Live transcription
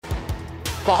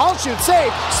Pahalchuk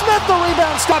save. Smith the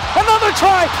rebound stop. Another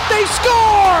try. They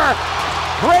score!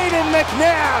 Braden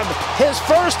McNabb, his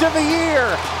first of the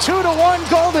year. 2-1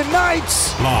 Golden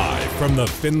Knights. Live from the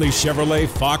Finley Chevrolet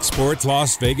Fox Sports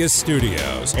Las Vegas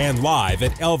studios and live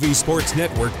at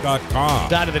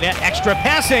lvsportsnetwork.com. Out of the net, extra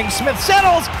passing. Smith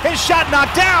settles. His shot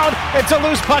knocked down. It's a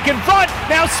loose puck in front.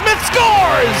 Now Smith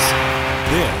scores!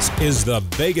 This is the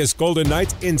Vegas Golden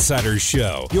Knights Insider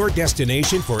Show, your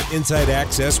destination for inside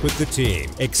access with the team,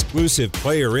 exclusive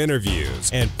player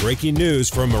interviews, and breaking news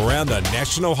from around the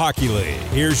National Hockey League.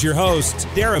 Here's your hosts,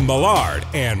 Darren Millard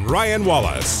and Ryan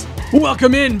Wallace.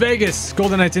 Welcome in Vegas,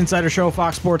 Golden Knights Insider Show,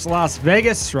 Fox Sports Las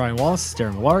Vegas. Ryan Wallace,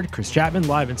 Darren Millard, Chris Chapman,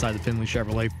 live inside the Finley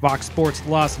Chevrolet Fox Sports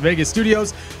Las Vegas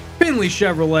studios. Finley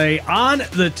Chevrolet on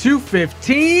the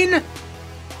 215.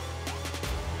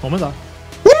 Home of the.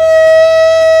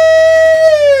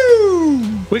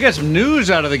 We got some news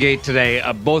out of the gate today,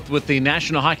 both with the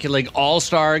National Hockey League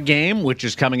All-Star Game, which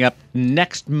is coming up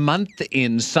next month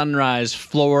in Sunrise,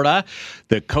 Florida.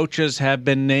 The coaches have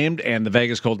been named, and the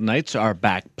Vegas Golden Knights are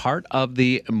back part of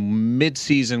the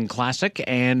Mid-Season Classic.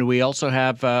 And we also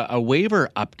have a waiver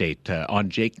update on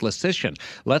Jake Leschyshyn.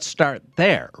 Let's start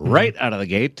there, right out of the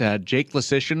gate. Jake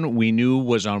Leschyshyn, we knew,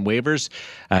 was on waivers.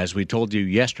 As we told you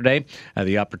yesterday,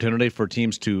 the opportunity for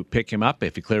teams to pick him up.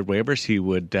 If he cleared waivers, he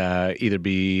would either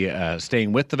be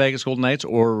staying with the Vegas Golden Knights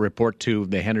or report to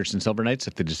the Henderson Silver Knights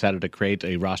if they decided to create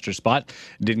a roster spot.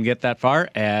 Didn't get that far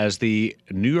as the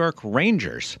New York Rangers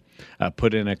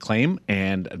put in a claim,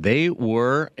 and they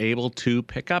were able to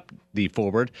pick up the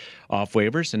forward off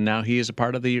waivers, and now he is a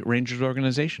part of the Rangers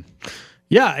organization.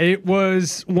 Yeah, it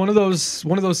was one of those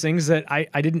things that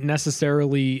I didn't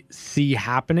necessarily see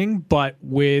happening, but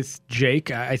with Jake,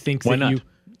 I think Why that not?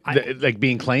 Like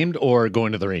being claimed or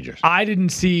going to the Rangers? I didn't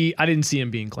see him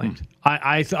being claimed.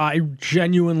 I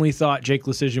genuinely thought Jake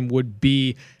Leschyshyn would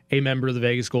be a member of the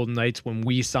Vegas Golden Knights when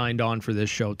we signed on for this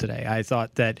show today. I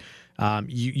thought that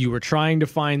you were trying to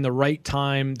find the right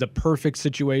time, the perfect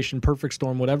situation, perfect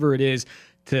storm, whatever it is,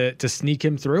 to sneak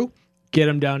him through, get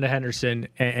him down to Henderson,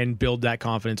 and build that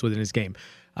confidence within his game.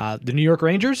 The New York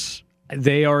Rangers,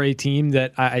 they are a team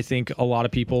that I think a lot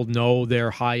of people know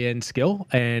their high-end skill,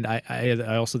 and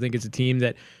I also think it's a team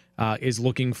that is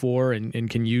looking for and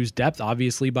can use depth,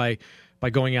 obviously, by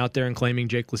going out there and claiming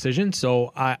Jake Leschyshyn.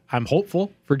 So I'm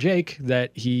hopeful for Jake that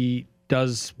he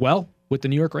does well with the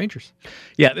New York Rangers.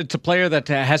 Yeah, it's a player that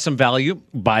has some value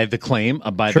by the claim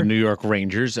by the New York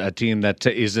Rangers, a team that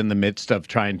is in the midst of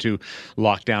trying to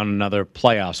lock down another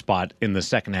playoff spot in the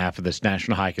second half of this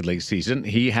National Hockey League season.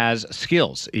 He has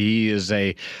skills. He is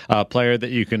a player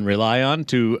that you can rely on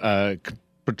to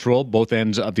patrol both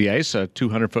ends of the ice, a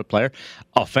 200-foot player.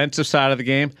 Offensive side of the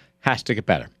game has to get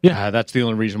better. Yeah, that's the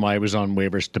only reason why he was on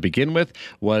waivers to begin with,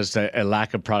 was a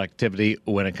lack of productivity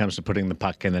when it comes to putting the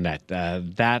puck in the net.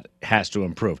 That has to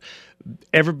improve.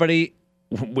 Everybody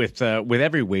with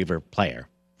every waiver player,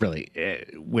 really,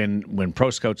 when pro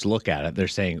scouts look at it, they're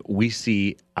saying, we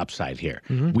see upside here.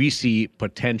 Mm-hmm. We see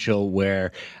potential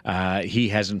where he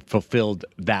hasn't fulfilled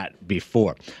that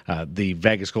before. The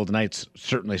Vegas Golden Knights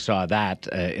certainly saw that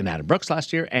in Adam Brooks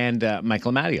last year and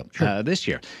Michael Amadio this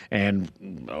year. And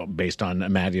based on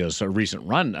Amadio's recent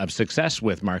run of success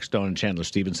with Mark Stone and Chandler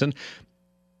Stevenson,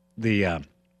 the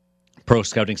pro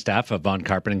scouting staff of Von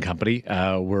Karpen and company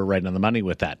were right on the money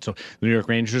with that. So the New York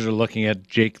Rangers are looking at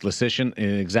Jake Leschyshyn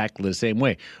in exactly the same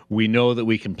way. We know that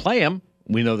we can play him.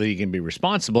 We know that he can be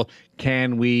responsible.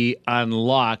 Can we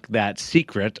unlock that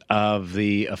secret of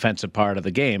the offensive part of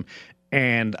the game?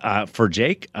 And for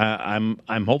Jake, I'm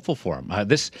hopeful for him.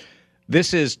 This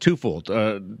is twofold.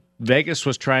 Vegas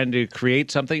was trying to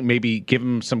create something, maybe give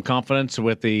him some confidence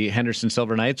with the Henderson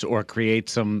Silver Knights, or create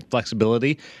some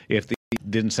flexibility if they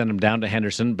didn't send him down to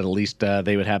Henderson, but at least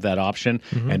they would have that option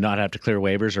and not have to clear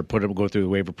waivers or go through the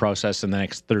waiver process in the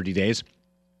next 30 days.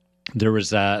 There was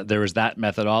that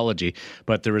methodology,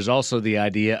 but there was also the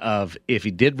idea of, if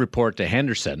he did report to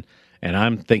Henderson, and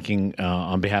I'm thinking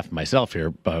on behalf of myself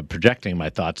here, projecting my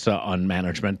thoughts on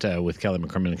management with Kelly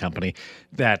McCrimmon and company,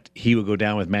 that he would go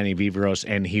down with Manny Viveros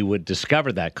and he would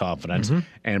discover that confidence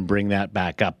and bring that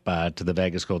back up to the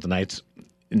Vegas Golden Knights.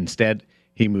 Instead,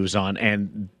 he moves on,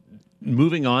 and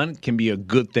moving on can be a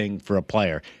good thing for a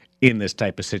player in this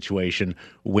type of situation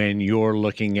when you're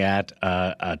looking at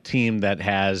a team that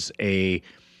has plenty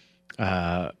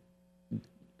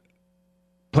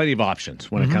of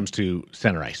options when it comes to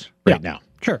center ice now.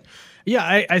 Sure.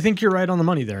 Yeah, I think you're right on the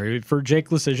money there. For Jake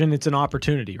Leschyshyn, it's an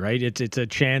opportunity, right? It's a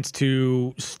chance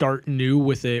to start new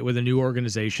with a new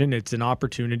organization. It's an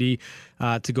opportunity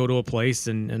to go to a place,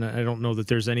 and I don't know that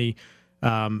there's any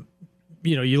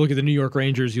you look at the New York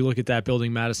Rangers, you look at that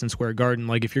building, Madison Square Garden.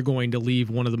 Like, if you're going to leave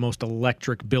one of the most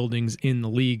electric buildings in the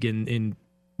league in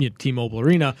T-Mobile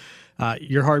Arena,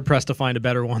 you're hard-pressed to find a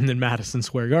better one than Madison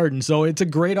Square Garden. So it's a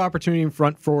great opportunity in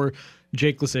front for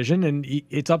Jake Leschyshyn, and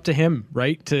it's up to him,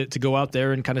 right, to go out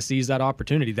there and kind of seize that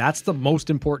opportunity. That's the most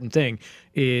important thing,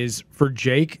 is for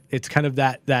Jake, it's kind of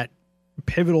that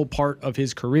pivotal part of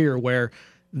his career where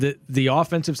the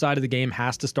offensive side of the game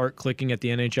has to start clicking at the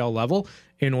NHL level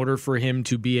in order for him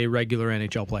to be a regular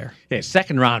NHL player. Yeah,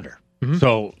 second rounder. Mm-hmm.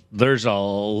 So there's a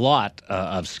lot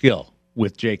of skill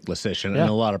with Jake Leschyshyn and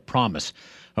a lot of promise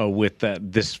with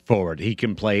this forward. He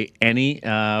can play any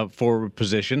forward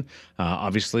position.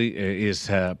 Obviously,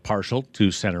 is partial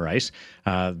to center ice.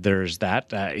 There's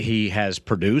that. He has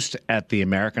produced at the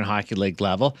American Hockey League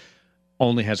level.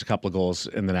 Only has a couple of goals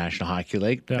in the National Hockey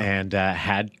League, and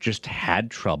had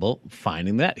trouble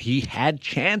finding that. He had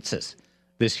chances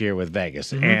this year with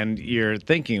Vegas, and you're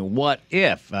thinking, what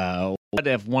if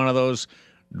one of those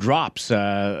drops?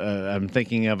 I'm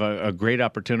thinking of a great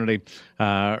opportunity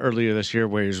earlier this year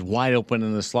where he was wide open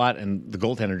in the slot, and the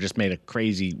goaltender just made a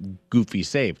crazy, goofy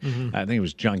save. I think it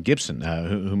was John Gibson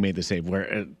who made the save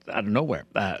where out of nowhere.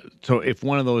 So if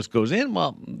one of those goes in,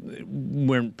 well,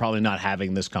 we're probably not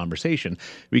having this conversation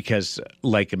because,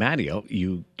 like Amadio,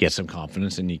 you get some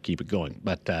confidence and you keep it going.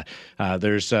 But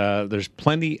there's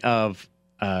plenty of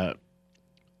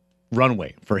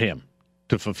runway for him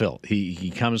to fulfill.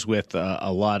 He comes with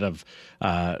a lot of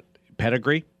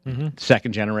pedigree,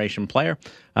 second generation player.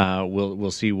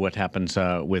 We'll see what happens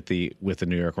with the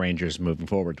New York Rangers moving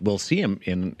forward. We'll see him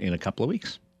in a couple of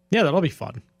weeks. Yeah, that'll be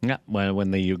fun. Yeah,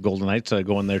 when the Golden Knights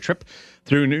go on their trip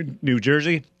through New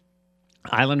Jersey,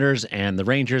 Islanders and the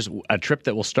Rangers, a trip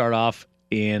that will start off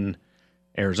in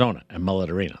Arizona at Mullet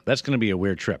Arena. That's going to be a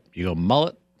weird trip. You go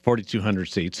Mullet, 4,200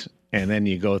 seats. And then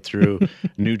you go through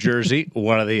New Jersey,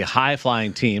 one of the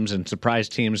high-flying teams and surprise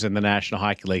teams in the National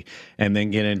Hockey League, and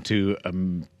then get into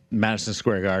Madison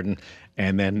Square Garden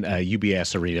and then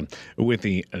UBS Arena with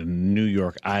the New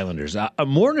York Islanders.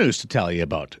 More news to tell you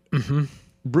about.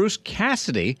 Bruce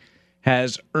Cassidy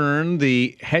has earned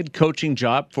the head coaching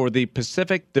job for the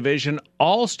Pacific Division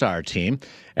All-Star team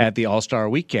at the All-Star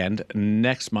Weekend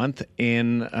next month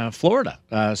in Florida.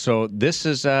 So this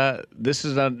is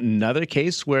another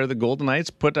case where the Golden Knights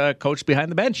put a coach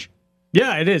behind the bench.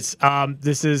 Yeah, it is.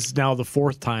 This is now the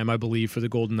fourth time, I believe, for the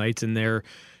Golden Knights in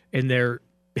their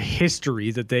history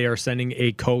that they are sending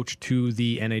a coach to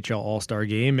the NHL All-Star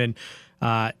Game, and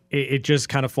it just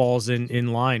kind of falls in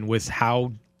line with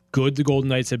how good the Golden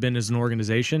Knights have been as an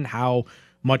organization, how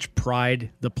much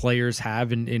pride the players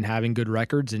have in having good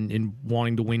records and in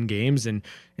wanting to win games and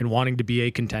wanting to be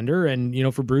a contender. And,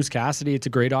 for Bruce Cassidy, it's a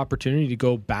great opportunity to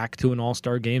go back to an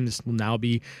all-star game. This will now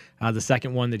be the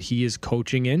second one that he is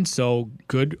coaching in. So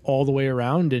good all the way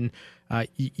around. And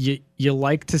you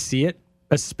like to see it,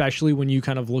 especially when you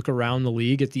kind of look around the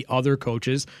league at the other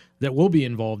coaches that will be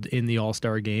involved in the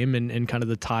all-star game and kind of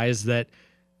the ties that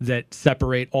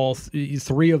separate all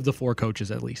three of the four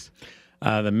coaches at least.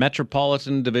 The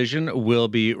Metropolitan Division will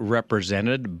be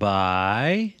represented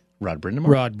by Rod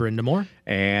Brind'Amour.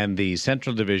 And the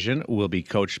Central Division will be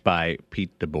coached by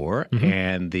Pete DeBoer.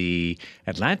 And the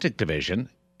Atlantic Division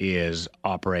is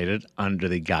operated under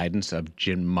the guidance of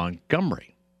Jim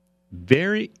Montgomery.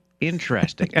 Very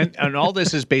interesting. and all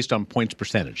this is based on points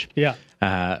percentage. Yeah.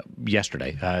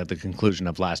 Yesterday, the conclusion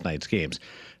of last night's games.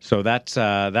 So that's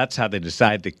how they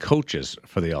decide the coaches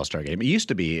for the All-Star game. It used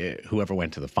to be whoever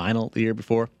went to the final the year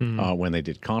before when they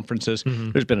did conferences.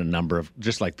 There's been a number of,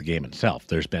 just like the game itself,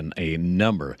 there's been a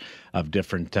number of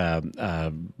different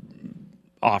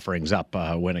offerings up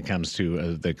when it comes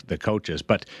to the coaches.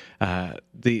 But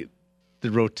the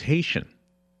rotation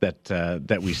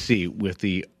that we see with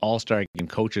the All-Star game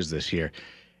coaches this year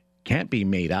can't be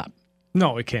made up.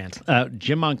 No, it can't.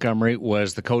 Jim Montgomery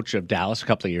was the coach of Dallas a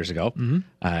couple of years ago.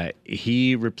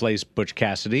 He replaced Butch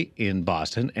Cassidy in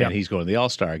Boston, and he's going to the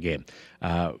All-Star game.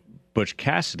 Butch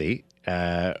Cassidy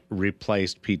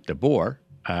replaced Pete DeBoer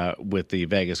with the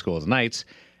Vegas Golden Knights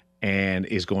and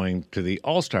is going to the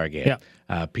All-Star game.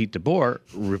 Pete DeBoer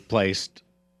replaced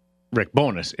Rick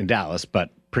Bowness in Dallas,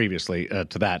 but previously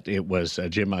to that, it was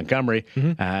Jim Montgomery,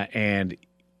 and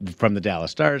from the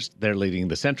Dallas Stars, they're leading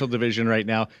the Central Division right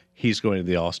now. He's going to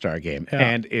the All-Star game,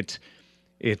 and it's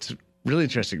really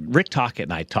interesting. Rick Tocchet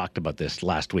and I talked about this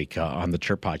last week on the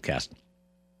Chirp podcast.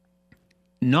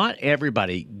 Not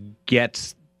everybody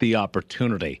gets the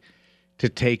opportunity to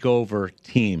take over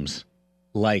teams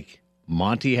like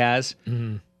Monty has,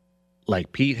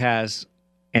 like Pete has,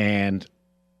 and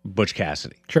Butch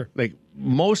Cassidy. Sure. Like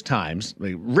most times,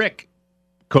 Rick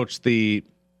coached the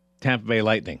Tampa Bay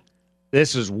Lightning.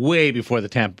 This is way before the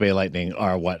Tampa Bay Lightning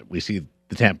are what we see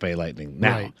the Tampa Bay Lightning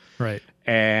now. Right.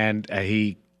 And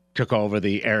he took over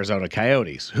the Arizona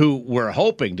Coyotes, who were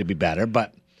hoping to be better,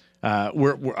 but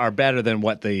are better than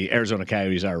what the Arizona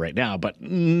Coyotes are right now, but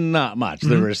not much.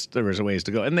 Mm-hmm. There was a ways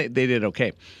to go, and they did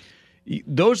okay.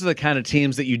 Those are the kind of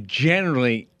teams that you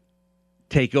generally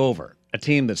take over. A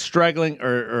team that's struggling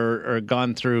or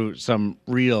gone through some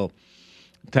real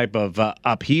type of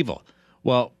upheaval.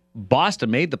 Well,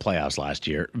 Boston made the playoffs last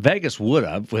year. Vegas would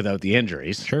have without the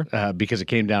injuries, sure, because it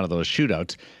came down to those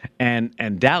shootouts.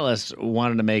 And Dallas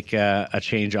wanted to make a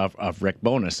change off Rick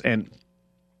Bowness, and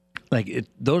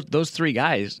those three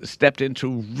guys stepped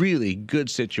into really good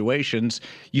situations.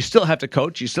 You still have to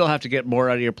coach. You still have to get more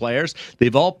out of your players.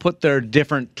 They've all put their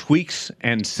different tweaks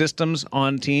and systems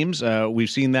on teams. We've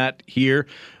seen that here.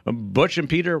 Butch and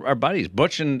Peter are buddies.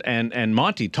 Butch and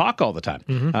Monty talk all the time.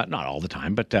 Not all the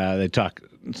time, but they talk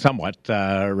somewhat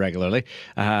regularly.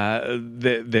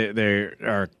 They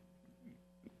are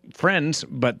friends,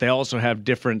 but they also have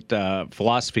different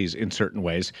philosophies in certain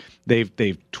ways.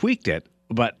 They've tweaked it,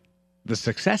 but the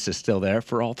success is still there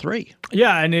for all three.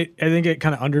 Yeah, and I think it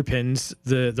kind of underpins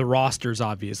the rosters,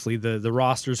 obviously. The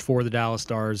rosters for the Dallas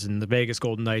Stars and the Vegas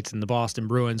Golden Knights and the Boston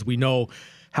Bruins. We know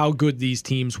how good these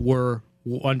teams were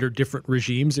under different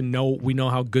regimes, and we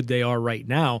know how good they are right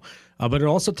now. But it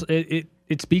also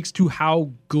it speaks to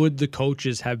how good the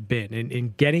coaches have been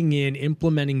in getting in,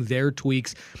 implementing their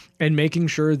tweaks, and making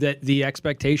sure that the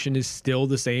expectation is still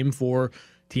the same for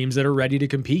teams that are ready to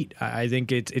compete. I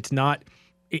think it's not...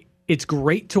 It's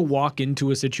great to walk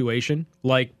into a situation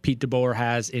like Pete DeBoer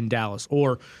has in Dallas,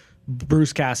 or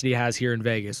Bruce Cassidy has here in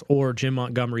Vegas, or Jim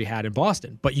Montgomery had in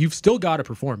Boston. But you've still got to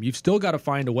perform. You've still got to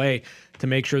find a way to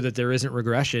make sure that there isn't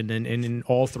regression. And in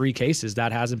all three cases,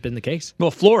 that hasn't been the case.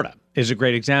 Well, Florida is a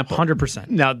great example. 100%.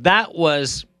 Now, that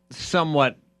was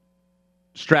somewhat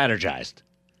strategized,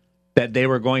 that they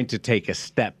were going to take a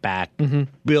step back,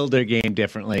 build their game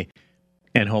differently,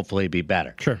 and hopefully be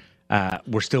better. Sure.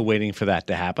 We're still waiting for that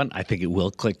to happen. I think it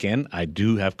will click in. I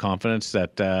do have confidence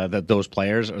that those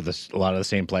players are a lot of the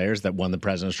same players that won the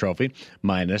President's Trophy,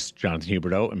 minus Jonathan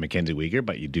Huberdeau and Mackenzie Weegar,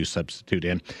 but you do substitute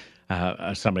in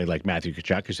somebody like Matthew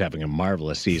Tkachuk, who's having a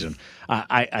marvelous season.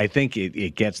 I think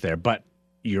it gets there, but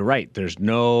you're right. There's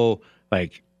no,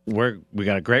 we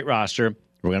got a great roster.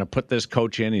 We're going to put this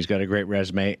coach in. He's got a great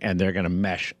resume, and they're going to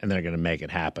mesh, and they're going to make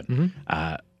it happen.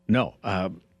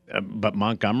 But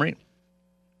Montgomery,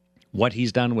 what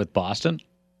he's done with Boston,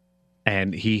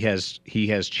 and he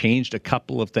has changed a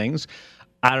couple of things.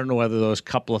 I don't know whether those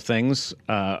couple of things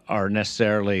are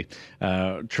necessarily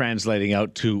translating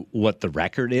out to what the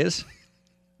record is,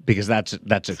 because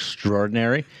that's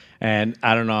extraordinary. And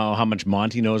I don't know how much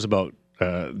Monty knows about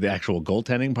the actual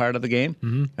goaltending part of the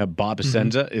game. Bob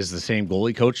Essenza is the same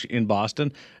goalie coach in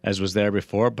Boston as was there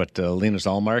before, but Linus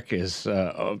Ullmark is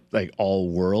all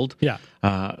world. Yeah.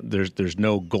 There's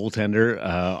no goaltender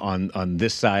on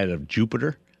this side of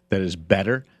Jupiter that is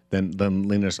better than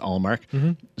Linus Ullmark.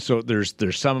 So there's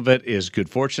some of it is good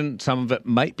fortune. Some of it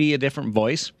might be a different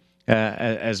voice.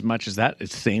 As much as that,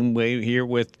 it's the same way here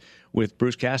with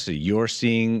Bruce Cassidy. You're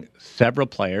seeing several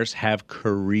players have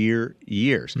career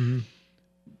years.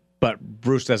 But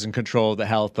Bruce doesn't control the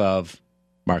health of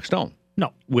Mark Stone.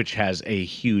 No. Which has a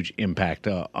huge impact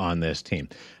on this team.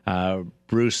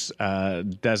 Bruce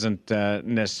doesn't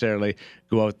necessarily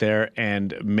go out there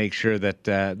and make sure that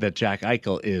Jack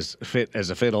Eichel is fit as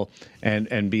a fiddle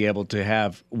and be able to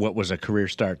have what was a career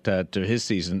start to his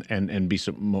season and be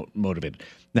so motivated.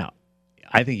 Now,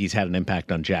 I think he's had an impact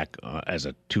on Jack as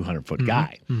a 200-foot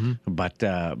guy. But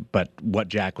what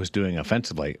Jack was doing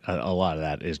offensively, a lot of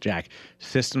that is Jack.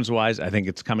 Systems-wise, I think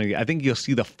it's coming. I think you'll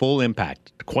see the full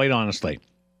impact, quite honestly,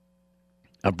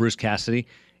 of Bruce Cassidy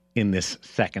in this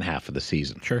second half of the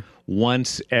season. Sure.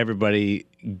 Once everybody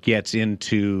gets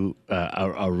into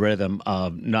a rhythm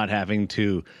of not having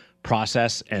to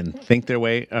process and think their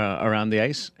way around the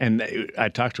ice. And I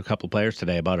talked to a couple players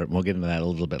today about it, and we'll get into that a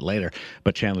little bit later,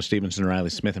 but Chandler Stevenson and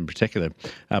Riley Smith in particular,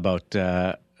 about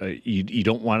you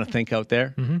don't want to think out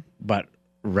there, but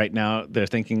right now they're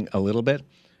thinking a little bit.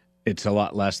 It's a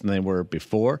lot less than they were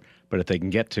before, but if they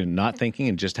can get to not thinking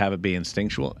and just have it be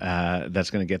instinctual, that's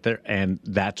going to get there. And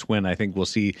that's when I think we'll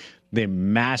see the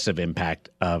massive impact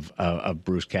of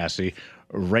Bruce Cassidy.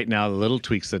 Right now, the little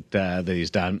tweaks that he's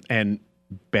done, and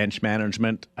bench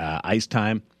management, ice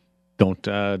time, don't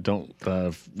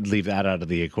leave that out of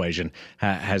the equation,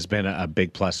 has been a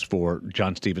big plus for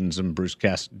John Stevens, Bruce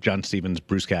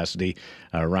Cassidy,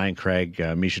 Ryan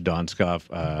Craig, Misha Donskov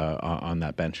on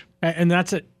that bench. And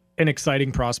that's it. an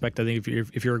exciting prospect, I think,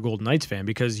 if you're a Golden Knights fan,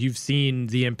 because you've seen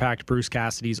the impact Bruce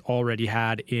Cassidy's already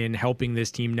had in helping this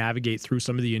team navigate through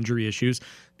some of the injury issues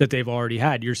that they've already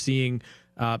had. You're seeing,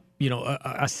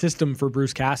 a system for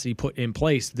Bruce Cassidy put in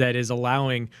place that is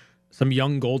allowing some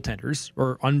young goaltenders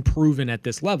or unproven at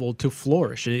this level to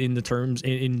flourish in the terms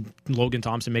in Logan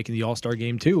Thompson making the All-Star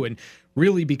game too, and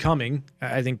really becoming,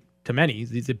 I think, to many,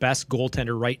 the best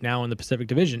goaltender right now in the Pacific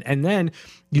Division. And then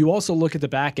you also look at the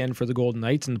back end for the Golden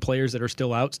Knights and the players that are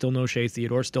still out, still no Shea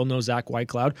Theodore, still no Zach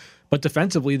Whitecloud, but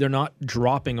defensively they're not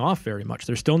dropping off very much.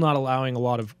 They're still not allowing a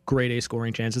lot of grade A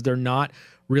scoring chances. They're not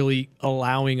really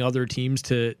allowing other teams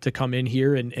to come in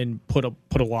here and put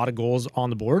a lot of goals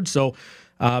on the board. So,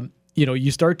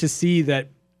 you start to see that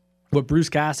what Bruce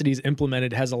Cassidy's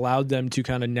implemented has allowed them to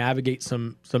kind of navigate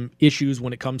some issues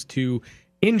when it comes to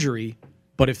injury.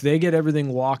 But if they get everything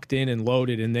locked in and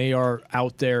loaded and they are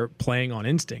out there playing on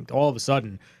instinct, all of a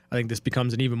sudden, I think this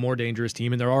becomes an even more dangerous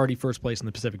team, and they're already first place in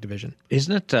the Pacific Division.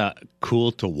 Isn't it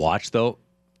cool to watch, though?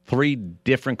 3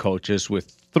 different coaches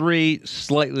with 3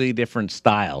 slightly different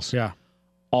styles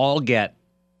all get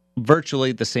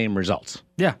virtually the same results.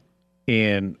 Yeah.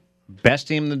 In best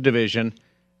team in the division,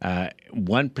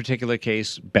 one particular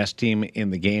case, best team in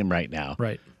the game right now.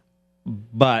 Right.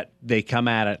 But they come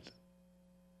at it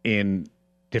in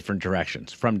different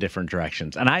directions, from different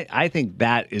directions. And I think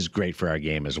that is great for our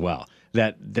game as well,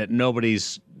 that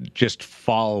nobody's just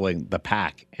following the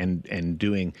pack and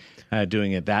doing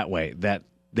it that way, that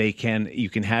you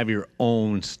can have your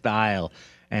own style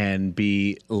and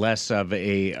be less of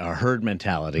a herd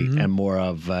mentality and more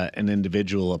of an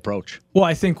individual approach. Well,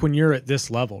 I think when you're at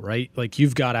this level, right, like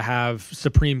you've got to have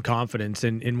supreme confidence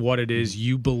in what it is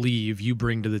you believe you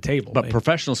bring to the table. But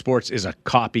professional sports is a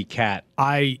copycat.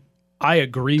 I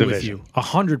agree division. with you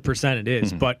 100%. It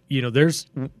is, but there's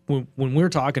when we're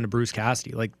talking to Bruce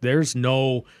Cassidy, like there's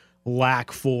no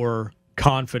lack for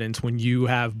confidence when you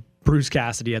have Bruce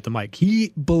Cassidy at the mic.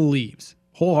 He believes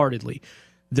wholeheartedly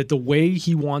that the way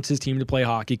he wants his team to play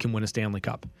hockey can win a Stanley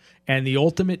Cup. And the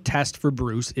ultimate test for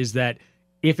Bruce is that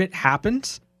if it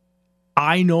happens,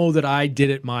 I know that I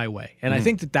did it my way. And I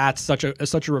think that that's such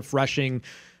a refreshing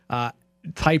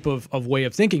type of way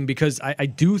of thinking, because I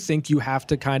do think you have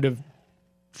to kind of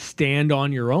stand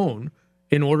on your own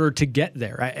in order to get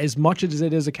there. As much as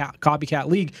it is a copycat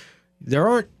league, there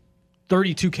aren't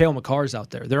 32 Cale Makars out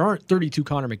there. There aren't 32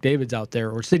 Connor McDavids out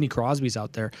there or Sidney Crosbys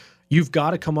out there. You've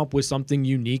got to come up with something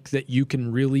unique that you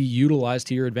can really utilize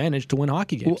to your advantage to win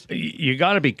hockey games. Well, you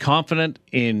got to be confident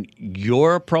in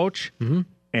your approach,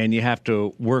 and you have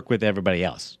to work with everybody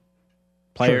else.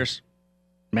 Players,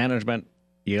 management,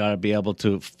 you got to be able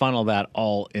to funnel that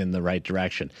all in the right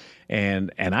direction.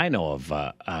 And I know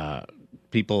of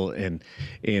people in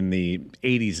the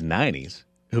 80s and 90s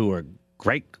who were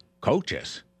great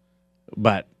coaches,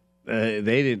 but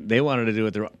they wanted to do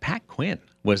it their own. Pat Quinn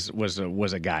was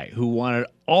a guy who wanted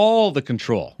all the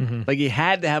control. Like he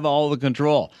had to have all the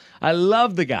control. I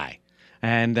love the guy,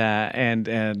 and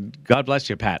God bless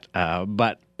you, Pat.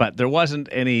 But there wasn't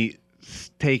any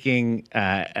taking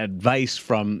advice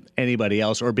from anybody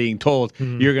else or being told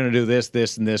you're going to do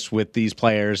this, and this with these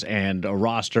players and a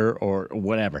roster or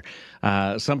whatever.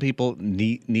 Some people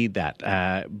need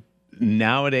that.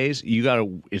 Nowadays,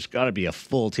 it's got to be a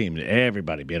full team.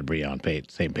 Everybody be able to be on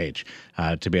same page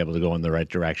to be able to go in the right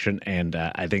direction. And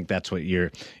I think that's what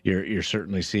you're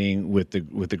certainly seeing with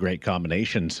the great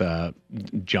combinations.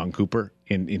 John Cooper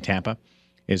in Tampa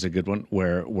is a good one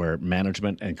where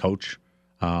management and coach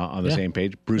on the same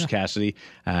page. Bruce Cassidy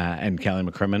and Kelly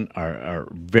McCrimmon are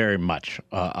very much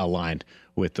aligned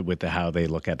with how they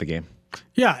look at the game.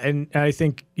 Yeah, and I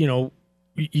think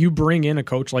you bring in a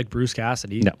coach like Bruce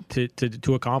Cassidy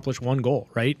to accomplish one goal,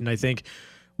 right? And I think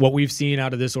what we've seen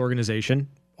out of this organization,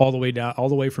 all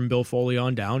the way from Bill Foley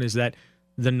on down, is that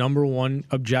the number one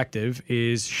objective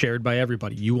is shared by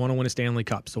everybody. You want to win a Stanley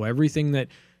Cup, so everything that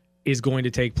is going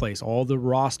to take place, all the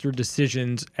roster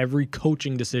decisions, every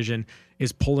coaching decision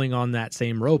is pulling on that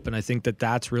same rope. And I think that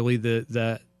that's really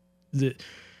the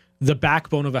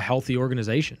backbone of a healthy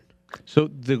organization. So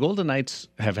the Golden Knights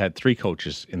have had 3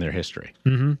 coaches in their history,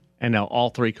 and now all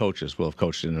 3 coaches will have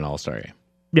coached in an All-Star game.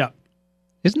 Yeah,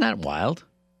 isn't that wild?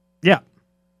 Yeah,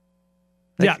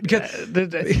 because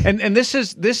and this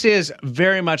is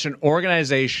very much an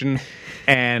organization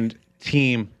and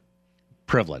team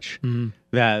privilege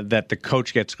that the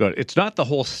coach gets to go. It's not the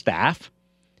whole staff;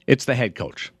 it's the head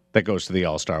coach that goes to the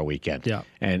All-Star weekend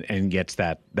and gets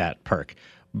that perk.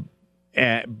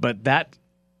 But that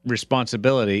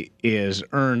responsibility is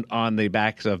earned on the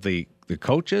backs of the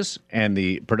coaches and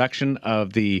the production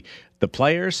of the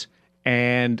players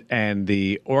and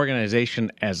the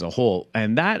organization as a whole.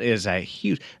 And that is a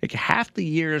huge, like half the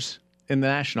years in the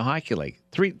National Hockey League,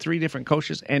 three different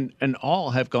coaches, and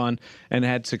all have gone and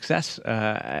had success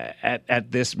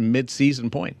at this mid-season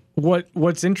point.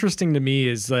 What's interesting to me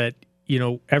is that,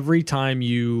 every time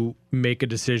you make a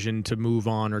decision to move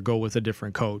on or go with a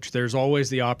different coach, there's always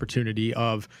the opportunity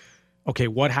of, okay,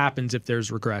 what happens if there's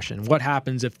regression? What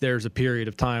happens if there's a period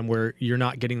of time where you're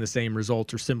not getting the same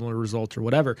results or similar results or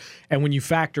whatever? And when you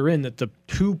factor in that the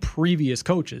two previous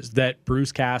coaches that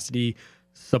Bruce Cassidy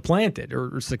supplanted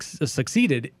or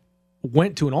succeeded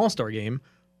went to an All-Star game,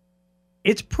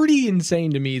 it's pretty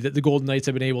insane to me that the Golden Knights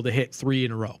have been able to hit 3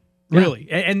 in a row. Really.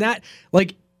 Yeah. And that,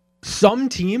 like, some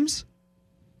teams,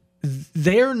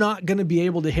 they're not going to be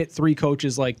able to hit 3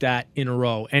 coaches like that in a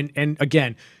row. And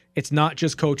again, it's not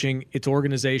just coaching, it's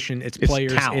organization, it's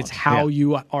players, talent. It's how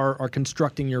you are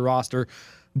constructing your roster.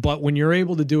 But when you're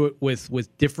able to do it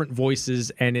with different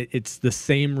voices and it's the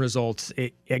same results,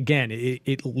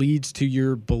 it leads to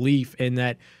your belief in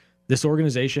that this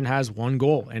organization has one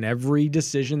goal, and every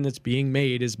decision that's being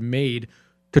made is made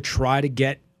to try to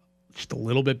get just a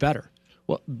little bit better.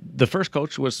 Well, the first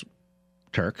coach was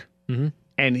Turk,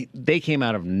 and they came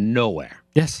out of nowhere.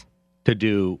 Yes. To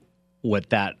do what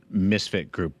that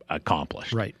misfit group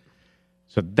accomplished. Right.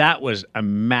 So that was a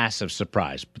massive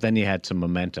surprise, but then you had some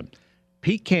momentum.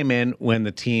 Pete came in when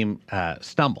the team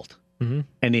stumbled,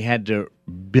 and he had to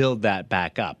build that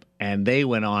back up. And they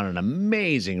went on an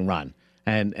amazing run,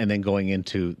 and then going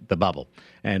into the bubble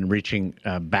and reaching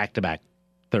back-to-back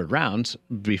third rounds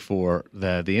before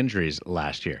the injuries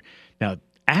last year. Now,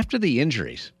 after the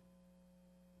injuries,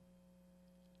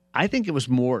 I think it was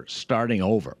more starting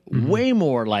over, way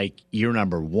more like year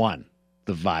number 1,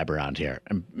 the vibe around here.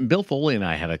 And Bill Foley and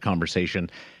I had a conversation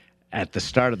at the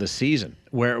start of the season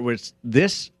where it was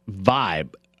this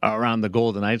vibe around the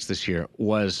Golden Knights this year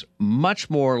was much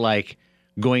more like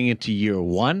going into year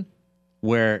 1,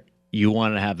 where you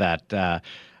want to have that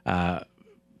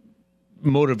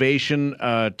motivation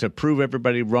to prove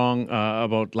everybody wrong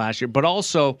about last year, but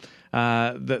also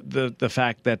the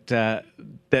fact that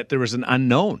there was an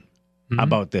unknown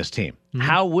about this team.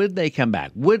 How would they come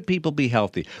back? Would people be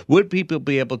healthy? Would people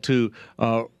be able to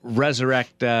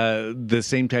resurrect the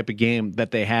same type of game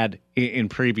that they had in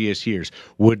previous years?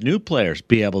 Would new players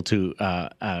be able to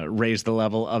raise the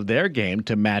level of their game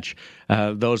to match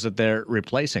those that they're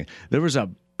replacing? There was a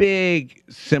big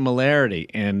similarity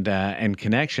and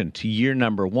connection to year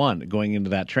number 1 going into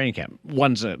that training camp.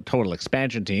 One's a total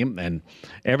expansion team, and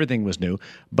everything was new.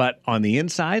 But on the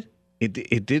inside,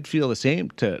 it did feel the same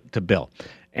to Bill.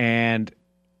 And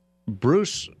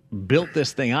Bruce built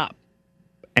this thing up,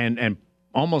 and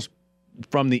almost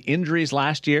from the injuries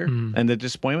last year and the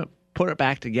disappointment, put it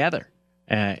back together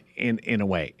in a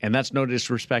way. And that's no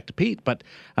disrespect to Pete, but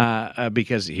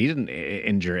because he didn't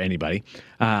injure anybody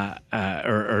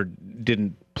or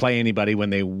didn't play anybody when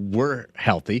they were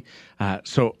healthy.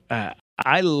 So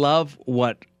I love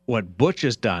what Butch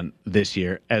has done this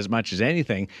year as much as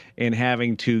anything in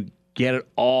having to get it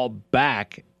all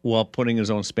back while putting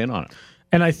his own spin on it.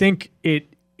 And I think it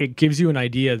gives you an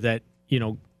idea that,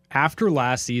 after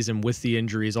last season with the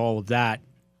injuries, all of that,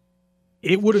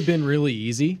 it would have been really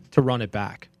easy to run it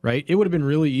back, right? It would have been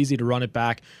really easy to run it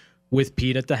back with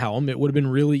Pete at the helm. It would have been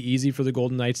really easy for the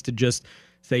Golden Knights to just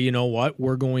say, you know what,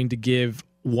 we're going to give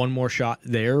one more shot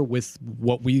there with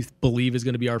what we believe is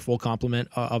going to be our full complement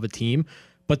of a team.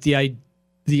 But the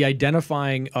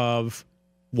identifying of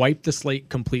wipe the slate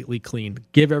completely clean,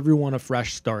 give everyone a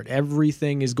fresh start.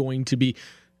 Everything is going to be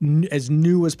as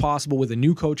new as possible with a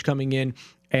new coach coming in,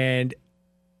 and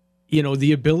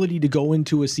the ability to go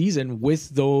into a season with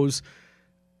those,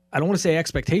 I don't want to say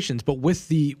expectations, but with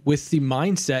the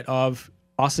mindset of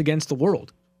us against the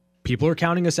world. People are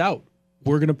counting us out.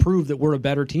 We're going to prove that we're a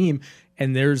better team,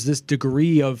 and there's this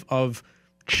degree of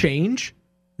change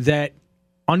that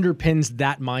underpins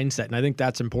that mindset, and I think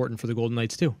that's important for the Golden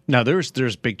Knights too. Now there's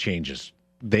big changes.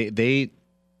 They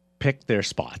picked their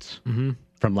spots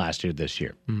from last year to this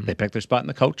year. They picked their spot in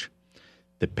the coach.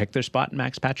 They picked their spot in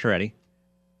Max Pacioretty,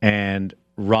 and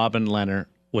Robin Lehner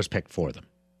was picked for them.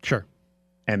 Sure,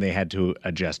 and they had to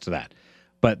adjust to that.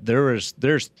 But there's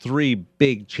 3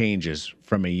 big changes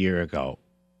from a year ago,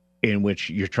 in which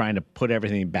you're trying to put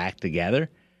everything back together,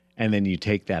 and then you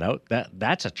take that out.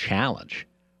 That's a challenge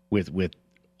with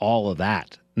all of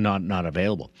that not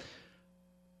available.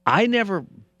 I never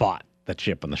bought the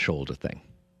chip on the shoulder thing.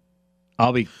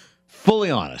 I'll be fully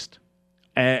honest.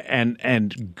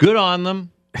 And good on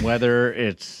them whether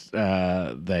it's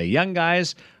the young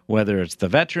guys, whether it's the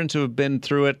veterans who have been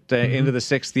through it into the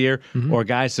 6th year, or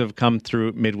guys who have come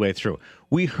through midway through.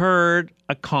 We heard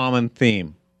a common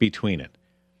theme between it.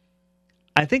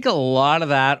 I think a lot of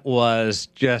that was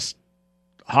just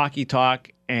hockey talk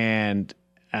and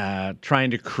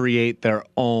trying to create their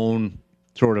own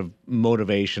sort of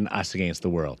motivation, us against the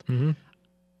world.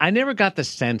 I never got the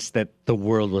sense that the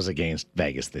world was against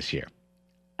Vegas this year.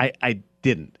 I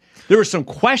didn't. There were some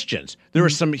questions. There were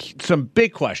some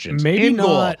big questions. Maybe in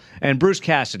goal not. and Bruce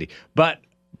Cassidy. But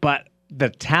the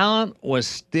talent was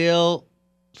still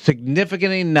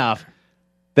significant enough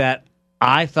that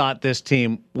I thought this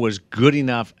team was good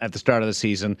enough at the start of the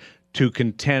season to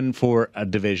contend for a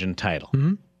division title.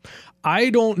 I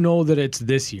don't know that it's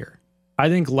this year. I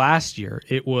think last year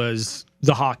it was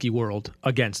the hockey world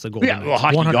against the Golden Knights. Well,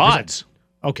 hockey 100%. gods.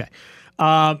 Okay.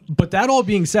 But that all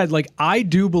being said, like, I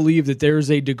do believe that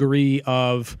there's a degree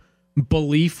of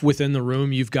belief within the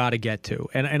room you've got to get to.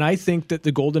 And I think that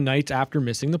the Golden Knights, after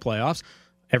missing the playoffs,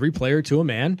 every player to a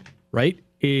man, right,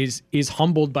 is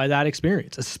humbled by that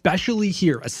experience, especially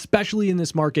here, especially in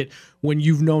this market when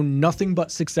you've known nothing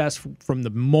but success from the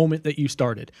moment that you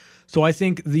started. So I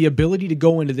think the ability to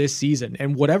go into this season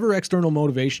and whatever external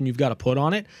motivation you've got to put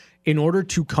on it in order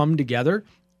to come together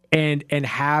and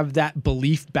have that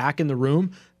belief back in the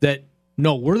room that,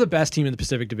 no, we're the best team in the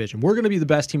Pacific Division. We're going to be the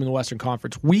best team in the Western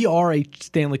Conference. We are a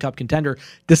Stanley Cup contender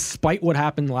despite what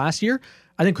happened last year.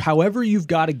 I think however you've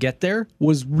got to get there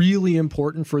was really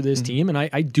important for this team, and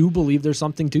I do believe there's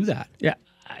something to that. Yeah,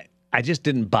 I just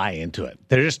didn't buy into it.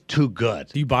 They're just too good.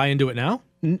 Do you buy into it now?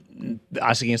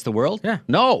 Us against the world? Yeah.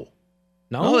 No,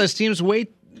 No? this team's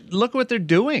look what they're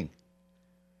doing.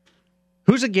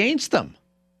 Who's against them?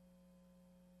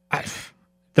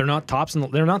 They're not tops,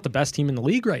 they're not the best team in the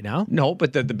league right now. No,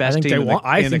 but they're the best I think team they want.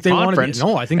 I think they want to be.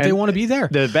 No, I think they want to be there.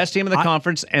 They're the best team in the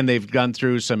conference, and they've gone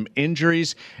through some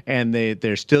injuries, and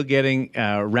they're still getting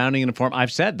rounding into form.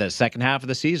 I've said the second half of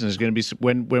the season is going to be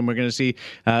when we're going to see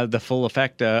the full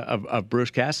effect of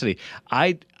Bruce Cassidy.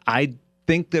 I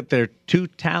think that they're too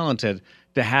talented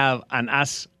to have an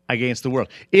us against the world.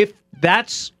 If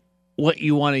that's what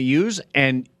you want to use,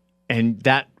 and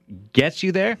that gets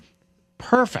you there,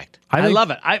 perfect. I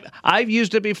love it. I've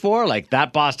used it before. Like,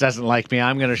 that boss doesn't like me,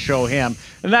 I'm going to show him.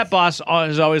 And that boss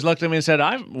has always looked at me and said,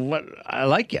 I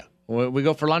like you. We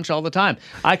go for lunch all the time.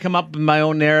 I come up with my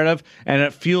own narrative, and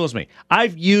it fuels me.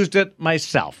 I've used it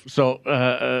myself. So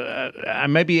I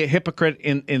may be a hypocrite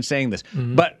in saying this.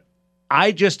 But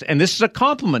I just, and this is a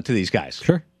compliment to these guys.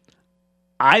 Sure.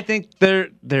 I think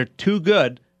they're too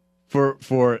good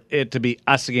for it to be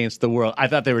us against the world. I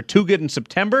thought they were too good in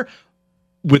September,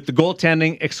 with the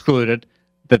goaltending excluded,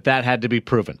 that had to be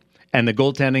proven. And the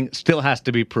goaltending still has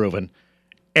to be proven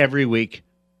every week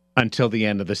until the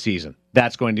end of the season.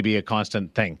 That's going to be a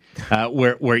constant thing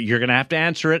where you're going to have to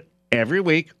answer it every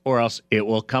week, or else it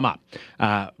will come up.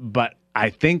 But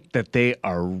I think that they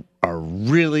are a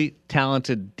really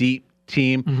talented, deep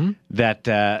team that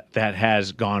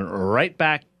has gone right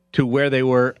back to where they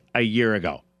were a year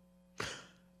ago.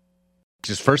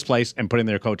 Just first place and putting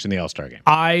their coach in the All-Star game.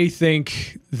 I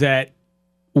think that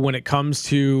when it comes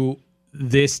to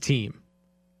this team,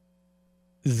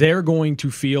 they're going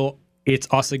to feel it's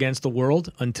us against the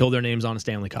world until their name's on a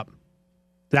Stanley Cup.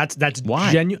 That's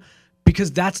why? Genuine,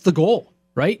 because that's the goal,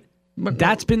 right? But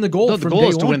that's been the goal. The from goal day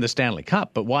is to one. win the Stanley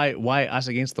Cup, but why us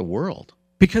against the world?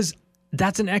 Because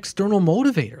that's an external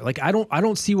motivator. Like, I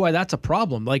don't see why that's a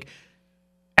problem. Like,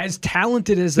 as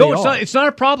talented as they are. It's not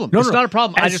a problem. It's not a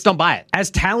problem. I just don't buy it. As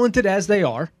talented as they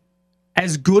are,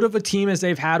 as good of a team as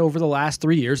they've had over the last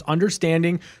 3 years,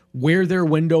 understanding where their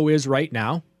window is right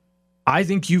now, I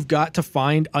think you've got to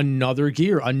find another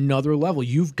gear, another level.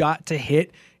 You've got to hit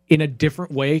in a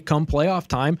different way come playoff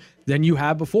time than you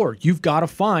have before. You've got to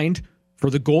find,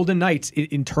 for the Golden Knights,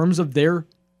 in terms of their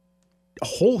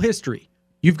whole history,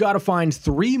 you've got to find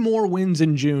 3 more wins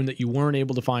in June that you weren't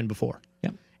able to find before.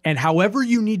 Yep. And however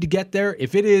you need to get there,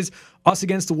 if it is us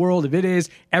against the world, if it is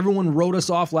everyone wrote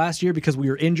us off last year because we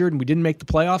were injured and we didn't make the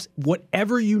playoffs,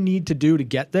 whatever you need to do to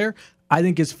get there, I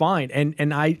think is fine.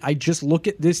 And I just look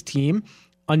at this team,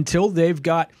 until they've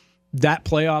got that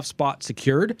playoff spot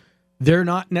secured, they're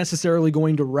not necessarily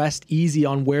going to rest easy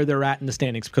on where they're at in the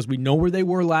standings, because we know where they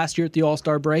were last year at the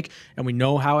All-Star break, and we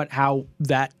know how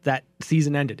that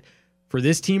season ended. For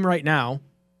this team right now,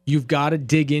 you've got to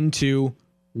dig into,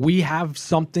 we have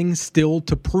something still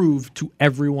to prove to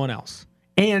everyone else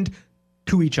and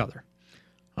to each other.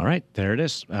 All right, there it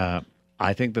is.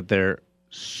 I think that they're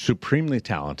supremely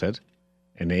talented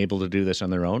and able to do this on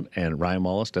their own, and Ryan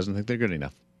Wallace doesn't think they're good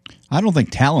enough. I don't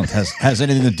think talent has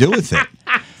anything to do with it.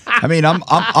 I mean, I'm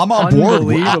on board.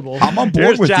 I'm on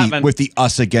board with the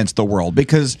us against the world,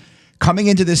 because coming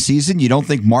into this season, you don't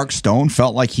think Mark Stone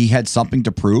felt like he had something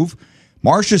to prove?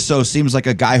 Marchessault seems like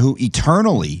a guy who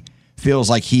eternally feels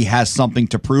like he has something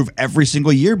to prove every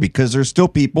single year, because there's still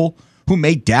people who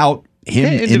may doubt him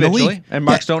in the league. And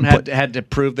Mark Stone had to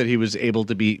prove that he was able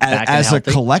to be back as and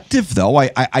healthy. A collective, though.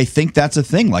 I think that's a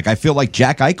thing. Like, I feel like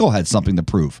Jack Eichel had something to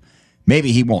prove.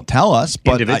 Maybe he won't tell us,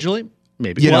 but individually,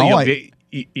 maybe.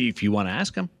 If you want to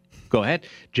ask him, go ahead.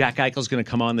 Jack Eichel's going to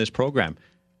come on this program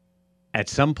at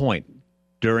some point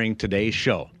during today's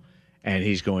show, and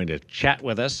he's going to chat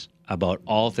with us about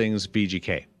all things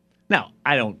VGK. Now,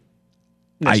 I don't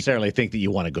necessarily think that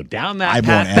you want to go down that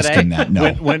path won't ask today him that,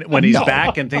 no. when he's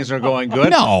back and things are going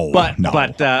good.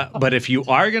 But if you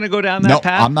are going to go down that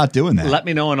path, I'm not doing that. Let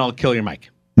me know and I'll kill your mic.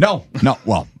 No.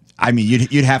 Well, I mean,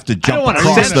 you'd have to jump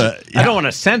across I don't want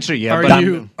to censor you.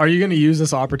 Are you going to use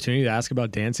this opportunity to ask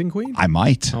about Dancing Queen? I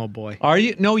might. Oh boy. Are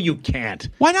you? No, you can't.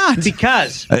 Why not?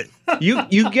 Because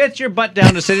you get your butt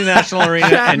down to City National Arena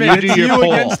and you do your poll.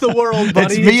 You against the world,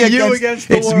 buddy. It's me against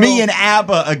the world. It's me and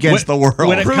ABBA against the world.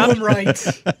 Prove them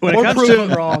right. When or it comes prove to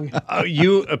them wrong.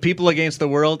 People against the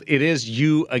world, it is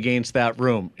you against that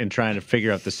room in trying to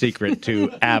figure out the secret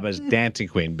to ABBA's Dancing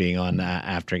Queen being on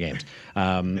after games.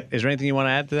 Is there anything you want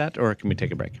to add to that, or can we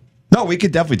take a break? No, we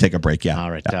could definitely take a break, yeah. All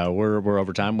right, we're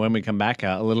over time. When we come back,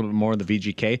 a little bit more of the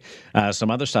VGK, some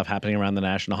other stuff happening around the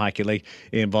National Hockey League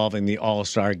involving the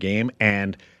All-Star Game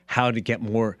and how to get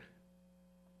more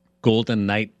Golden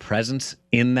Knight presence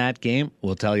in that game.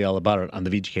 We'll tell you all about it on the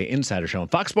VGK Insider Show on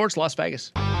Fox Sports Las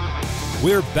Vegas.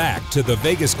 We're back to the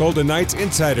Vegas Golden Knights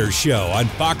Insider Show on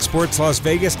Fox Sports Las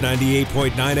Vegas,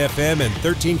 98.9 FM and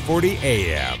 1340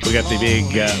 AM. We got the big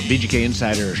VGK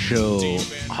Insider Show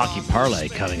hockey parlay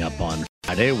coming up on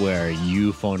Friday, where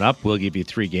you phone up. We'll give you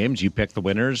 3 games. You pick the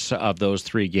winners of those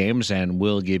 3 games, and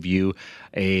we'll give you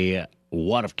a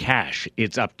wad of cash.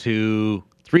 It's up to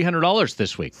 $300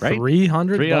 this week, right?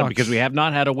 $300 because we have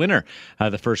not had a winner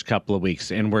the first couple of weeks,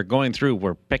 and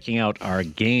we're picking out our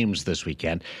games this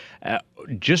weekend.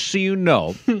 Just so you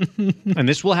know, and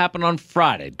this will happen on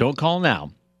Friday. Don't call now.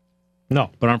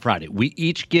 No. But on Friday, we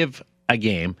each give a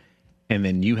game, and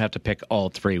then you have to pick all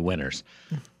 3 winners.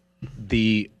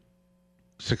 The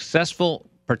successful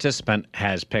participant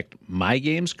has picked my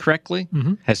games correctly,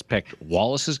 has picked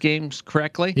Wallace's games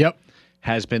correctly,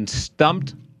 has been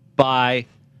stumped by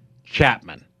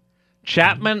Chapman.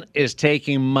 Chapman is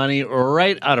taking money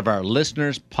right out of our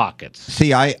listeners' pockets.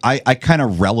 See, I kind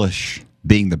of relish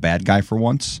being the bad guy for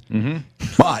once.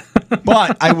 But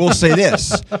I will say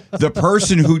this. The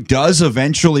person who does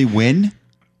eventually win,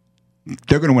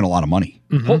 they're going to win a lot of money.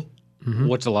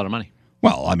 What's a lot of money?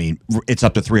 Well, I mean, it's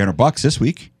up to $300 this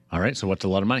week. All right, so what's a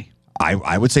lot of money?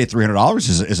 I would say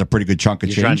 $300 is a pretty good chunk of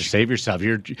change. You're trying to save yourself.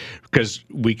 Because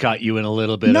we caught you in a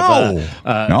little bit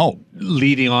of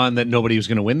leading on that nobody was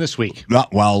going to win this week.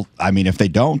 Well, I mean, if they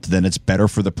don't, then it's better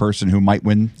for the person who might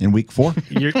win in week 4.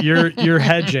 You're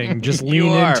hedging. Just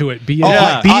lean into it. Be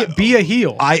a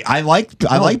heel. I like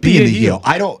being the heel.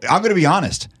 I'm going to be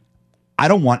honest. I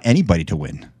don't want anybody to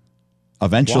win.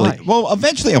 Eventually, Why? Well,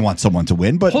 eventually I want someone to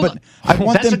win, but I want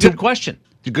That's them a good question.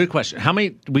 It's a good question. How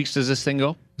many weeks does this thing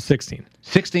go? 16.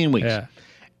 16 weeks. Yeah.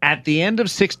 At the end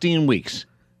of 16 weeks,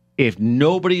 if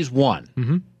nobody's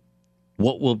won,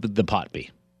 what will the pot be?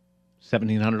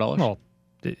 $1,700? Well,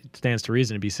 it stands to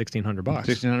reason to be $1,600.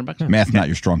 $1,600? Math not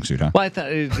your strong suit, huh? Well, I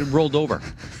thought it rolled over.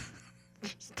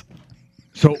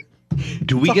 So,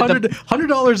 do we get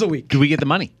 $100 a week? Do we get the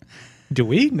money? Do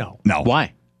we? No.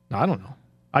 Why? I don't know.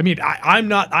 I mean, I'm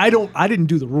not. I didn't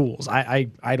do the rules. I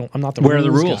don't. I'm not the. Where are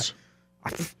the rules?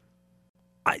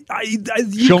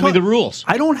 Show me the rules.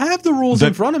 I don't have the rules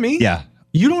in front of me. Yeah.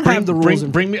 You don't have the rules.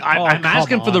 Bring me. I'm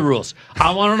asking for the rules.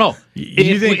 I want to know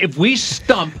if we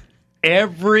stump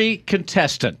every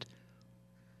contestant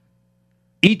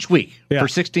each week for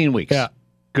 16 weeks. Yeah.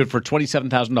 Good for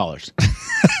 $27,000.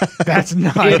 That's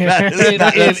not.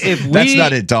 That's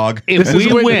not it, dog. If we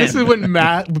win, this is when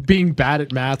being bad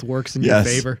at math works in your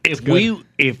favor.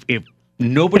 If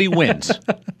nobody wins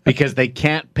because they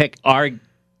can't pick our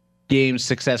games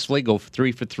successfully, go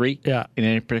 3 for 3 in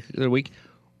any particular week,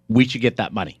 we should get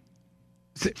that money.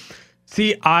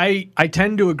 See, I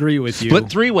tend to agree with you. Split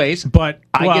 3 ways, but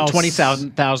I get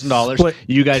 $20,000.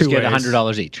 You guys get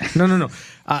 $100 each. No.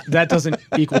 That doesn't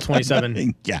equal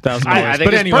 $27,000. I think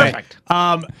but anyway, it's perfect.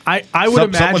 I would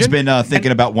imagine someone's been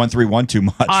thinking about 1-3-1 too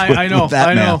much. I know.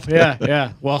 Math.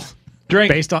 Yeah. Well,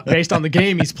 based on the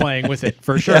game he's playing with it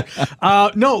for sure.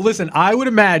 No, listen, I would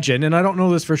imagine, and I don't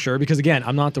know this for sure because again,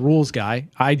 I'm not the rules guy.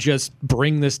 I just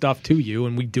bring this stuff to you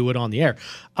and we do it on the air.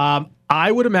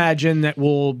 I would imagine that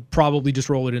we'll probably just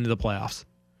roll it into the playoffs.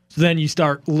 So then you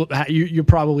start. You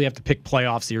probably have to pick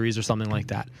playoff series or something like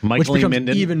that, which becomes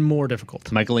even more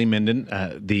difficult. Michael E. Minden,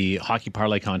 the hockey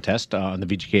parlay contest on the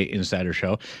VGK Insider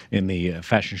Show in the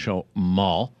Fashion Show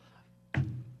Mall.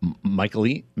 Michael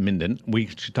E. Minden. We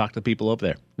should talk to the people over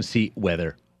there and see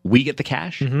whether we get the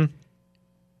cash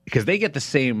because they get the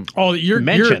same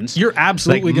mentions. You're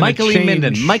absolutely like going to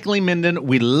change. Michael E. Minden,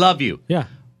 we love you. Yeah,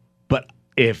 but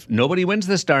if nobody wins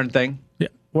this darn thing,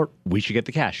 or we should get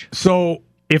the cash. So.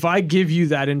 If I give you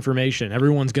that information,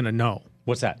 everyone's going to know.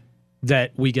 What's that?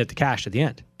 That we get the cash at the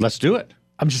end. Let's do it.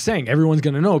 I'm just saying, everyone's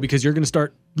going to know because you're going to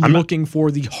start looking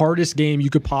for the hardest game you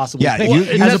could possibly pick.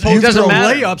 As opposed to the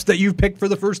layups that you've picked for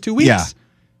the first 2 weeks. Yeah.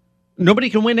 Nobody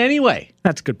can win anyway.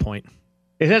 That's a good point.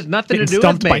 It has nothing to do with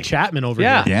stumped me. by Chapman over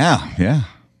here. Yeah.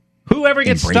 Whoever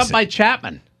gets stumped by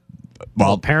Chapman.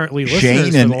 Well, apparently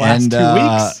Shane for the last 2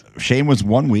 weeks. Shane was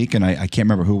 1 week, and I can't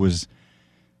remember who was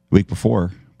the week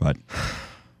before, but...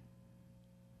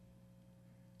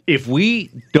 If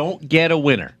we don't get a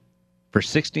winner for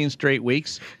 16 straight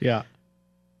weeks,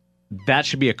 that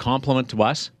should be a compliment to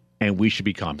us, and we should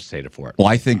be compensated for it. Well,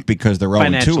 I think because they're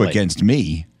 0-2 against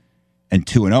me and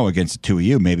 2-0 against the two of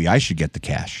you, maybe I should get the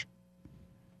cash.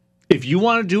 If you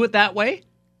want to do it that way,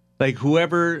 like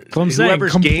whoever's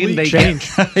game they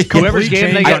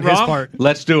get wrong,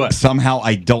 let's do it. Somehow,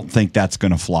 I don't think that's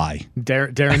going to fly.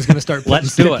 Darren's going to start putting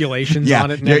stipulations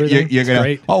on it. And you're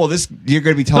going to. Oh well, you're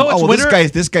going to be telling.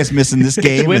 This guy's missing this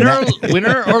game.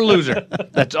 Winner or loser.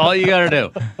 That's all you got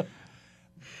to do.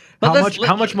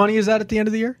 How much money is that at the end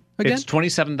of the year? Again, it's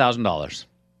 $27,000.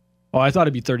 Oh, I thought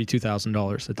it'd be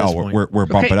 $32,000 at this point. We're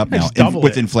bumping up now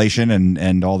with inflation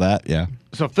and all that. Yeah.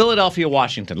 So Philadelphia,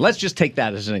 Washington. Let's just take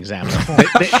that as an example.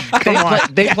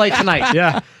 They play tonight.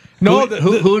 Yeah. No,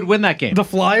 who would win that game? The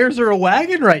Flyers are a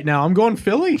wagon right now. I'm going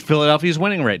Philly. Philadelphia's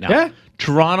winning right now. Yeah.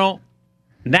 Toronto,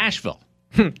 Nashville.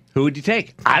 Who would you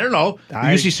take? I don't know.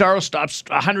 UC Saros stops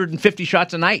 150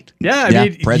 shots a night. Yeah, I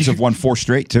mean, Preds have won 4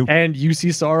 straight too. And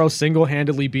UC Saros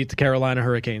single-handedly beat the Carolina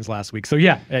Hurricanes last week. So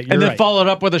you're and then followed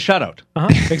up with a shutout.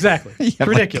 Exactly.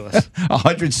 Ridiculous.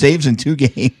 100 saves in 2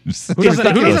 games. Who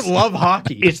doesn't love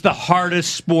hockey? It's the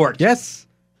hardest sport. Yes,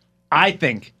 I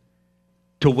think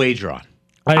to wager on.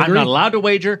 I agree. I'm not allowed to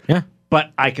wager.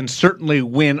 But I can certainly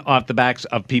win off the backs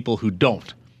of people who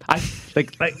don't.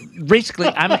 Basically,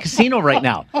 I'm a casino right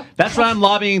now. That's what I'm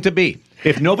lobbying to be.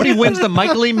 If nobody wins the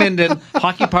Michael E. Minden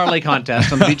Hockey Parlay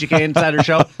Contest on the VGK Insider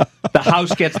Show, the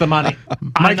house gets the money.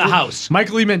 I'm the house.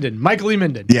 Michael E. Minden.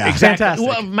 Yeah. Exactly. Fantastic.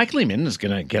 Well, Michael E. Minden is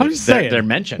going to get their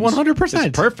mentions. 100%.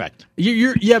 It's perfect. But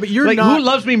you're not. Who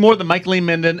loves me more than Michael E.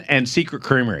 Minden and Secret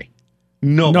Creamery?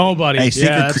 Nobody. Hey,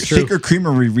 Secret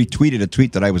Creamery retweeted a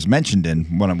tweet that I was mentioned in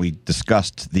when we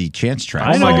discussed the chance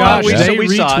trap. Oh my gosh, they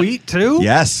retweet too?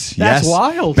 Yes, that's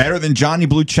wild. Better than Johnny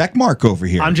Blue checkmark over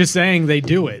here. I'm just saying they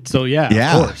do it. So of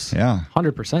course,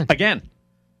 100%. Again,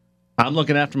 I'm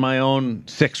looking after my own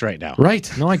 6 right now.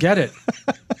 Right? No, I get it.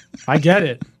 I get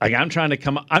it. I'm trying to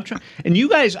come. And you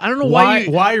guys, I don't know why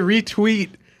retweet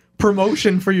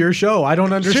promotion for your show. I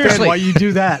don't understand why you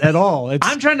do that at all.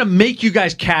 I'm trying to make you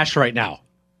guys cash right now.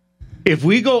 If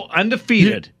we go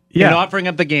undefeated in offering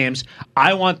up the games,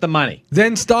 I want the money.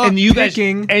 Then stop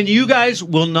picking. You guys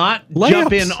will not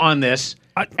jump in on this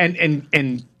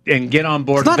and get on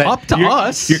board. It's not up to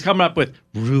us. You're coming up with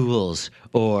rules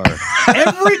or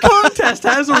every contest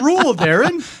has a rule,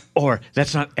 Darren. Or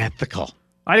that's not ethical.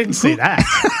 I didn't say that.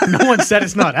 No one said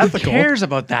it's not ethical. Who cares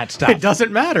about that stuff? It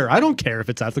doesn't matter. I don't care if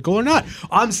it's ethical or not.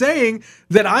 I'm saying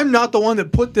that I'm not the one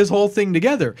that put this whole thing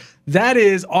together. That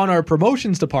is on our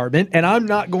promotions department, and I'm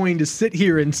not going to sit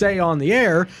here and say on the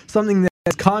air something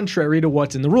that's contrary to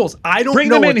what's in the rules. I don't bring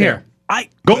know them in here.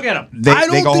 Go get them. They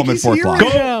go home at 4 o'clock.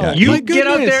 Go. You get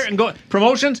out there and go.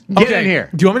 Promotions, get in here.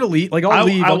 Do you want me to leave? I'll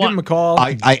leave. I'll give them a call.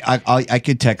 I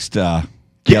could text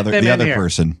the other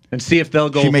person and see if they'll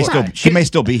go. She may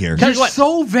still be here. You're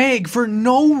so vague for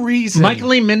no reason.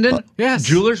 Michael E. Minden,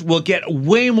 Jewelers will get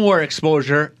way more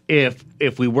exposure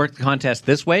if we work the contest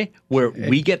this way, where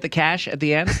we get the cash at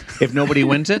the end if nobody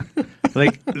wins it.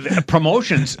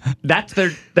 Promotions, that's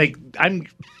their I'm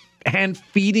hand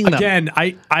feeding them. Again,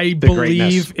 I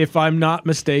believe, if I'm not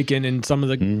mistaken, in some of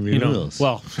the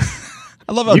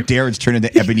I love how Darren's turned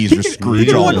into Ebenezer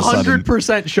Scrooge all of a sudden.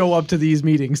 100% show up to these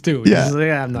meetings too.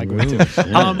 Yeah. I'm not going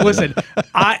to. Listen,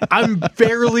 I'm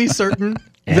fairly certain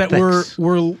that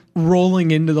we're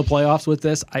rolling into the playoffs with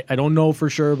this. I don't know for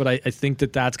sure, but I think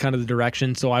that's kind of the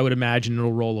direction. So I would imagine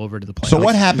it'll roll over to the playoffs. So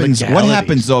what happens? What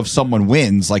happens though if someone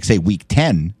wins, like say week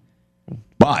 10,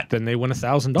 but then they win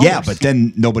 $1,000? Yeah, but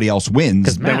then nobody else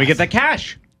wins. Then we get the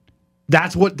cash.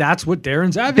 That's what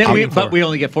Darren's advocating for. But we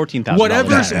only get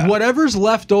 $14,000. Whatever's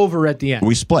left over at the end.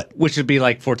 We split. Which would be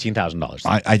like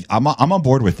 $14,000. I'm on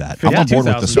board with that. I'm on board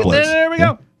with the split. There we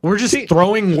go. We're just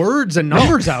throwing words and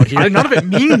numbers out here. None of it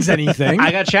means anything.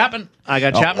 I got Chapman. on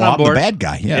I'm board. the bad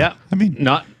guy. Yeah. I mean,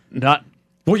 not.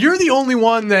 Well, you're the only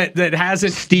one that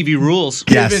hasn't Stevie Rules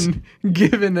given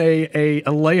a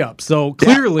layup. So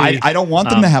clearly, I don't want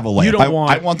them to have a layup. You don't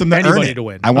want I want them to anybody earn it. to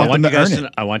win. I want them to earn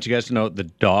it. I want you guys to know the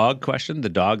dog question. The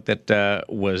dog that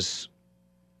was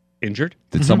injured.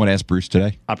 Did someone ask Bruce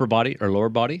today? Upper body or lower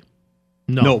body?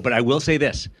 No, but I will say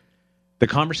this: the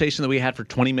conversation that we had for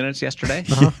 20 minutes yesterday.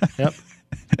 Yep.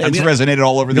 It's resonated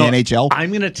all over the NHL. I'm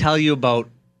going to tell you about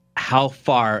how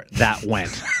far that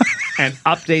went. And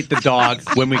update the dog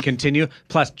when we continue.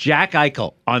 Plus, Jack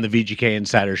Eichel on the VGK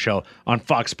Insider Show on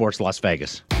Fox Sports Las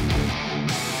Vegas.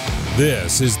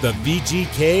 This is the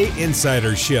VGK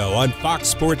Insider Show on Fox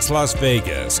Sports Las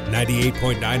Vegas,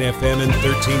 98.9 FM and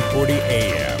 1340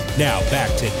 AM. Now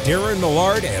back to Darren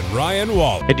Millard and Ryan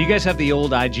Wallace. Hey, do you guys have the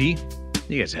old IG?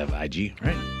 You guys have IG,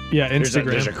 right? Yeah,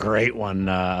 Instagram. There's a great one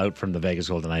out from the Vegas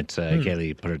Golden Knights.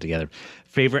 Kaylee put it together.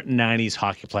 Favorite 90s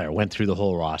hockey player. Went through the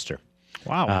whole roster.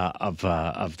 Wow.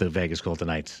 Of the Vegas Golden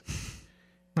Knights.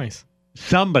 Nice.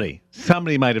 Somebody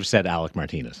might have said Alec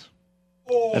Martinez.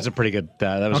 That's a pretty good.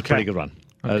 That was a pretty good one.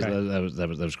 That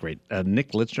was great.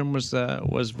 Nick Lidstrom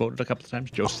was voted a couple of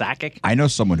times. Joe Sakic. I know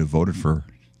someone who voted for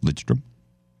Lidstrom.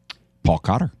 Paul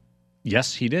Cotter.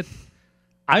 Yes, he did.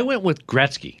 I went with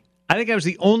Gretzky. I think I was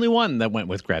the only one that went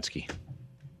with Gretzky.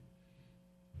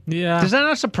 Yeah. Does that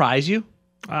not surprise you?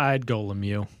 I'd go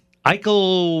Lemieux.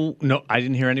 Eichel, no, I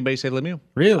didn't hear anybody say Lemieux.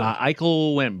 Really?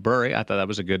 Eichel went Bury. I thought that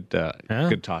was a good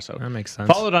toss-out. That makes sense.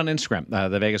 Follow it on Instagram,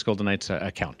 the Vegas Golden Knights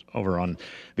account over on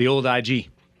the old IG.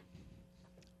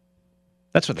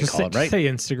 That's what they call it, right? Say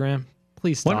Instagram.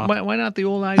 Please stop. Why not the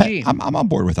old IG? I'm on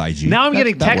board with IG. Now I'm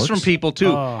getting texts from people,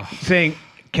 too, saying,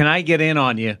 can I get in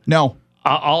on you? No.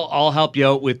 I'll help you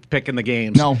out with picking the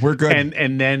games. No, we're good.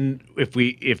 And then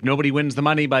if nobody wins the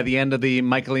money by the end of the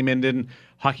Michael E. Minden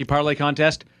Hockey Parlay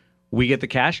Contest, we get the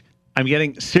cash. I'm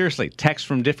getting, seriously, texts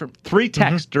from three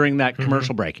texts during that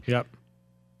commercial break. Yep.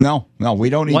 No, we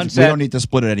don't need to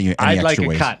split it any I'd extra like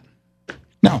ways. a cut.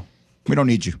 No, we don't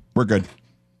need you. We're good.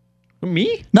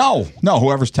 Me? No,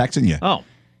 whoever's texting you. Oh.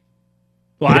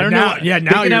 Well, I don't know. Yeah,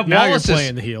 now you're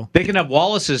playing the heel. They can have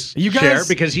Wallace's share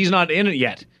because he's not in it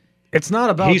yet. It's not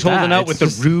about He's holding out with the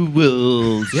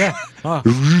rules. Yeah. Oh,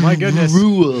 my goodness.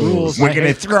 Rules. We're going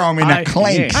to throw him in a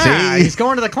clink, see? He's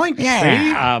going to the clink.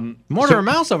 Yeah. See? Mortar and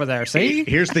mouse over there, see?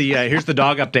 Here's the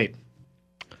dog update.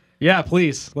 Yeah,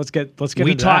 please. Let's get We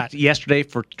into talked that. yesterday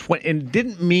for 20, and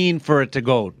didn't mean for it to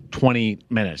go 20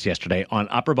 minutes yesterday on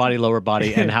upper body, lower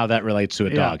body, and how that relates to a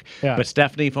dog. Yeah. But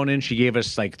Stephanie phoned in. She gave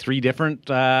us like three different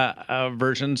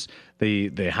versions: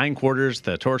 the hindquarters,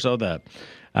 the torso, the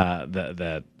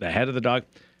head of the dog.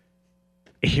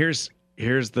 Here's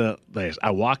the latest. I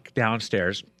walk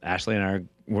downstairs. Ashley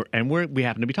and we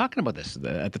happen to be talking about this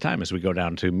at the time as we go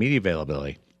down to media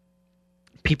availability.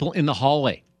 People in the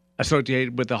hallway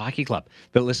associated with the hockey club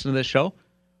that listen to this show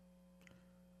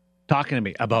talking to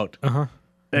me about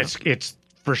it's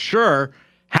for sure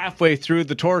halfway through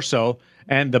the torso,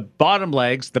 and the bottom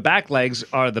legs, the back legs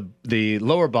are the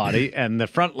lower body, and the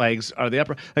front legs are the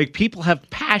upper. Like, people have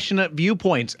passionate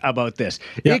viewpoints about this.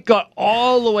 Yep. It got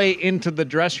all the way into the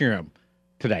dressing room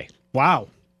today. Wow.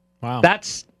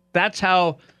 That's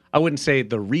how, I wouldn't say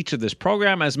the reach of this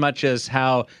program as much as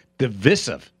how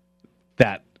divisive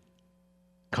that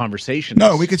conversation is.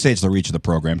 No, we could say it's the reach of the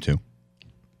program, too.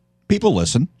 People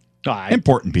listen.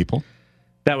 Important people.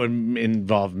 That would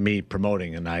involve me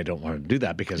promoting, and I don't want to do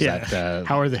that because that.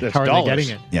 How are they dollars. getting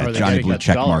it? Yeah, Johnny Blue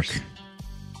check mark.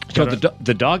 So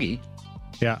the doggy.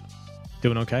 Yeah,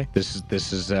 doing okay. This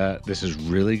is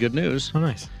really good news. Oh,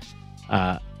 nice.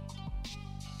 Update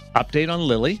on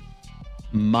Lily.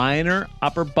 Minor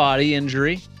upper body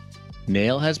injury.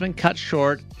 Nail has been cut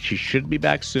short. She should be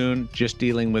back soon. Just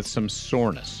dealing with some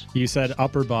soreness. You said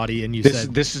upper body, and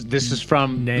This is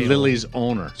from nail. Lily's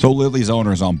owner. So Lily's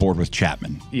owner is on board with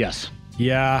Chapman. Yes.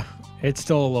 Yeah, it's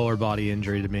still a lower body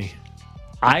injury to me.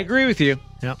 I agree with you.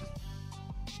 Yep.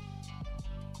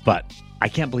 But I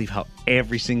can't believe how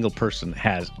every single person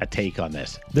has a take on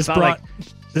this. This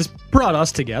brought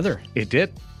us together. It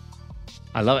did.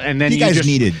 I love it. And then you guys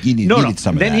needed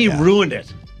some of that. Then he ruined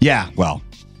it. Yeah, well.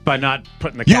 By not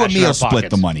putting the cash you and me in our will split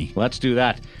pockets. the money. Let's do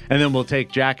that. And then we'll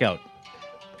take Jack out.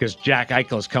 Because Jack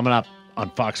Eichel is coming up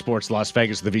on Fox Sports Las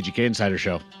Vegas, the VGK Insider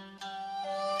Show.